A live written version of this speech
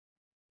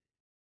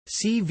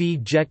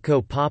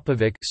Cvjetko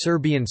Popović,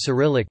 Serbian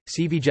Cyrillic,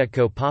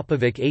 Cvjetko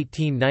Popović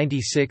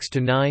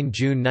 (1896–9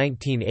 June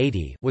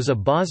 1980), was a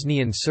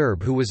Bosnian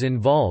Serb who was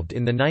involved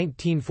in the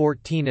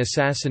 1914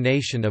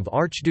 assassination of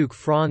Archduke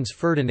Franz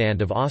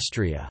Ferdinand of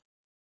Austria.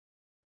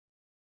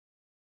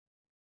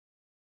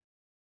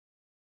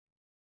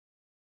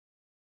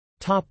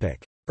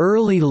 Topic: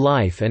 Early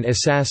life and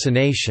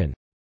assassination.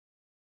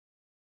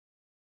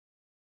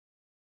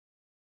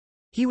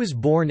 He was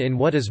born in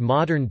what is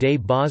modern-day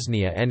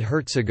Bosnia and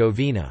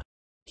Herzegovina.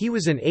 He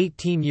was an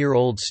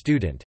 18-year-old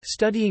student,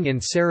 studying in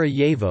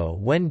Sarajevo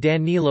when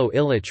Danilo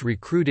Ilić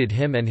recruited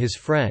him and his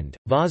friend,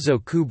 Vaso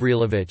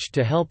Kubrilović,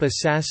 to help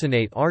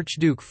assassinate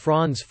Archduke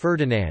Franz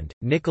Ferdinand.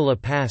 Nikola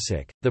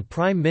Pasic, the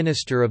Prime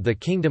Minister of the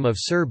Kingdom of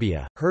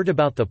Serbia, heard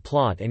about the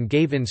plot and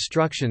gave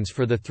instructions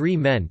for the three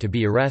men to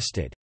be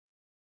arrested.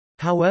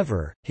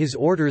 However, his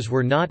orders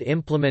were not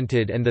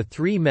implemented and the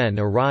three men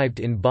arrived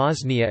in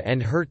Bosnia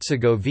and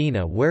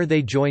Herzegovina, where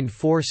they joined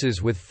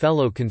forces with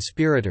fellow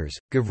conspirators,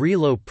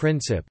 Gavrilo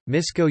Princip,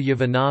 Misko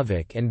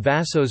Jovanović and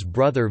Vaso's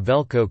brother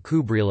Veljko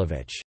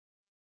Kubrilović.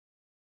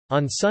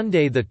 On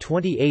Sunday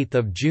 28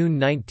 June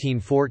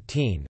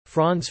 1914,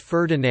 Franz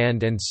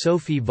Ferdinand and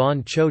Sophie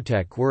von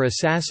Chotek were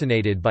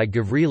assassinated by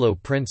Gavrilo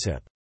Princip.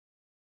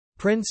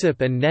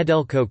 Princip and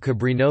Nedeljko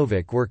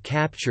Kubrinović were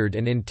captured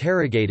and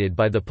interrogated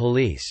by the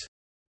police.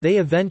 They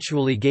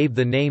eventually gave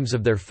the names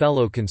of their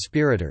fellow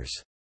conspirators.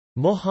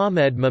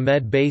 Mohamed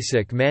Mehmed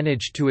Basic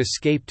managed to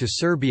escape to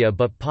Serbia,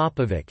 but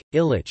Popović,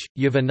 Ilić,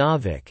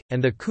 Jovanović,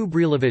 and the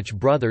Kubrilović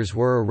brothers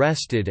were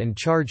arrested and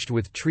charged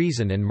with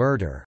treason and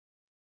murder.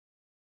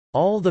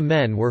 All the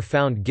men were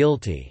found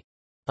guilty.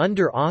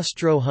 Under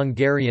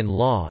Austro-Hungarian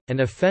law, an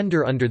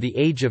offender under the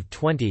age of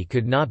 20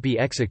 could not be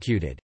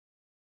executed.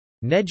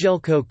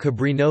 Nedeljko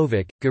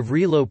Kubrinović,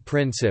 Gavrilo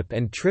Princip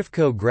and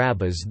Trifko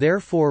Grabas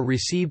therefore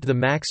received the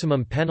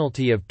maximum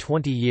penalty of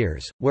 20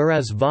 years,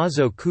 whereas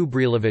Vaso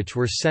Kubrilović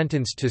were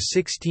sentenced to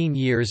 16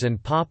 years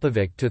and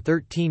Popović to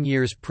 13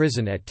 years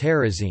prison at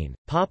Terezin.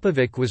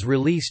 Popović was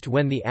released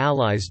when the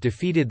Allies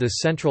defeated the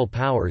Central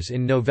Powers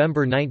in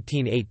November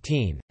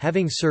 1918,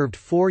 having served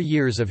 4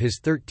 years of his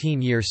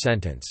 13-year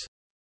sentence.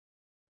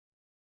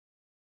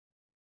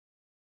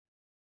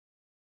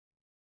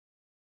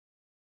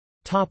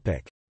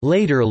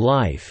 Later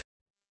life.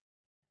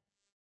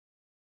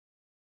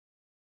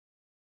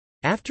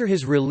 After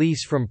his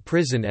release from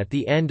prison at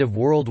the end of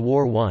World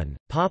War I,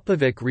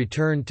 Popović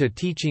returned to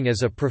teaching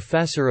as a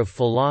professor of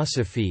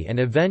philosophy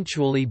and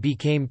eventually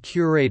became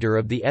curator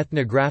of the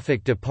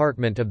ethnographic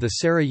department of the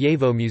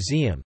Sarajevo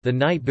Museum. The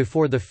night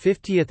before the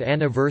 50th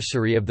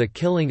anniversary of the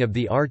killing of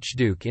the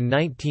Archduke in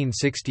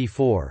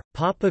 1964,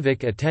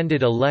 Popović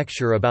attended a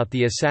lecture about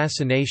the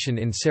assassination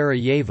in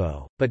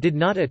Sarajevo, but did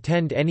not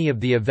attend any of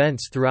the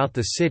events throughout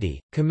the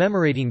city,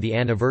 commemorating the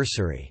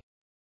anniversary.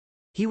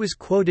 He was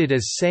quoted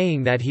as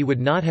saying that he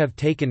would not have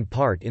taken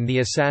part in the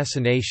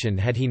assassination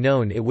had he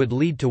known it would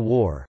lead to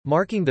war.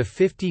 Marking the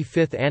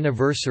 55th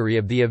anniversary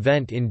of the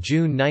event in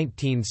June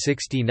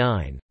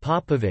 1969,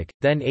 Popović,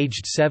 then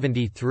aged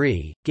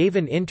 73, gave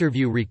an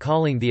interview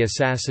recalling the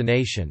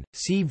assassination.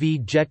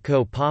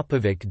 Cvjetko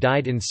Popović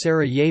died in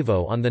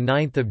Sarajevo on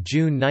 9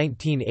 June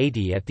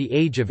 1980 at the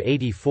age of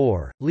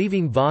 84,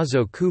 leaving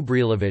Vaso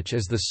Kubrilović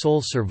as the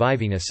sole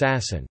surviving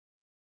assassin.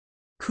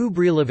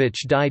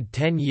 Kubrilović died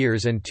 10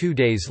 years and 2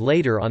 days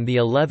later on the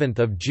 11th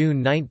of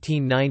June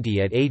 1990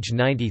 at age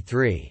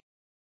 93.